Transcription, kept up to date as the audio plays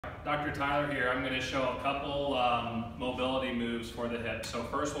Dr. Tyler here. I'm going to show a couple mobility moves for the hip. So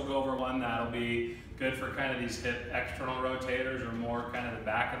first we'll go over one that'll be good for kind of these hip external rotators or more kind of the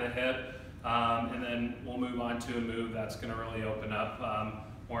back of the hip. And then we'll move on to a move that's going to really open up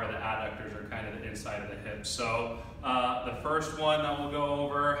more of the adductors or kind of the inside of the hip. So the first one that we'll go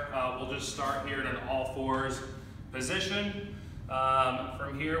over, we'll just start here in an all fours position.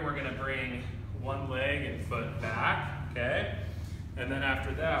 From here we're going to bring one leg and foot back, okay? And then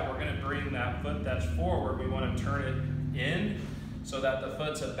after that, we're going to bring that foot that's forward. We want to turn it in so that the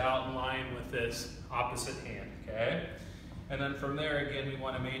foot's about in line with this opposite hand, okay? And then from there, again, we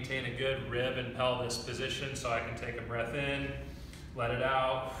want to maintain a good rib and pelvis position, so I can take a breath in, let it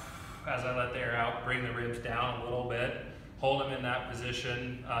out. As I let the air out, bring the ribs down a little bit, hold them in that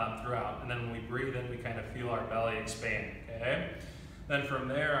position throughout. And then when we breathe in, we kind of feel our belly expand, okay? Then from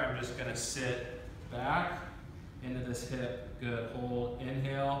there, I'm just going to sit back into this hip. Good. Hold,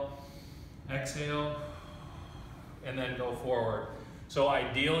 inhale, exhale, and then go forward. So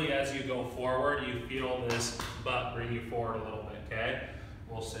ideally, as you go forward, you feel this butt bring you forward a little bit, okay?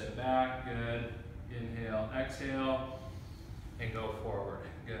 We'll sit back, good. Inhale, exhale, and go forward.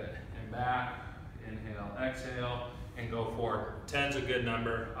 Good. And back, inhale, exhale, and go forward. 10's a good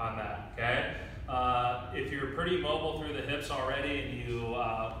number on that, okay? If you're pretty mobile through the hips already and you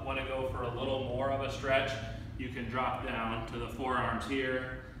want to go for a little more of a stretch, you can drop down to the forearms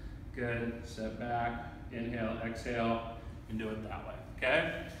here. Good. Sit back, inhale, exhale, and do it that way,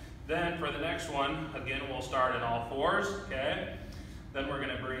 okay? Then for the next one, again, we'll start in all fours, okay? Then we're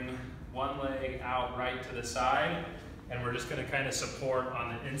going to bring one leg out right to the side, and we're just going to kind of support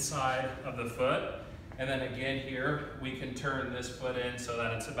on the inside of the foot. And then again here, we can turn this foot in so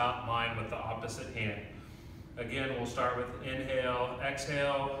that it's about in line with the opposite hand. Again, we'll start with inhale,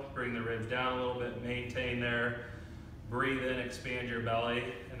 exhale, bring the ribs down a little bit, maintain there. Breathe in, expand your belly,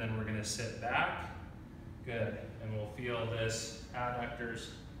 and then we're gonna sit back. Good, and we'll feel this adductors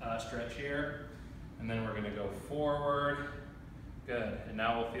stretch here. And then we're gonna go forward. Good, and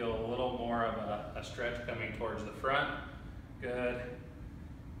now we'll feel a little more of a stretch coming towards the front. Good,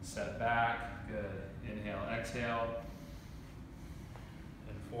 set back, good. Inhale, exhale,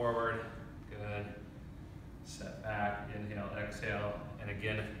 and forward, good. Set back, inhale, exhale, and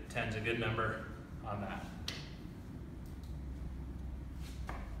again, 10's a good number on that.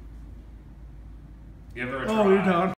 Give her a try. Oh, you're done.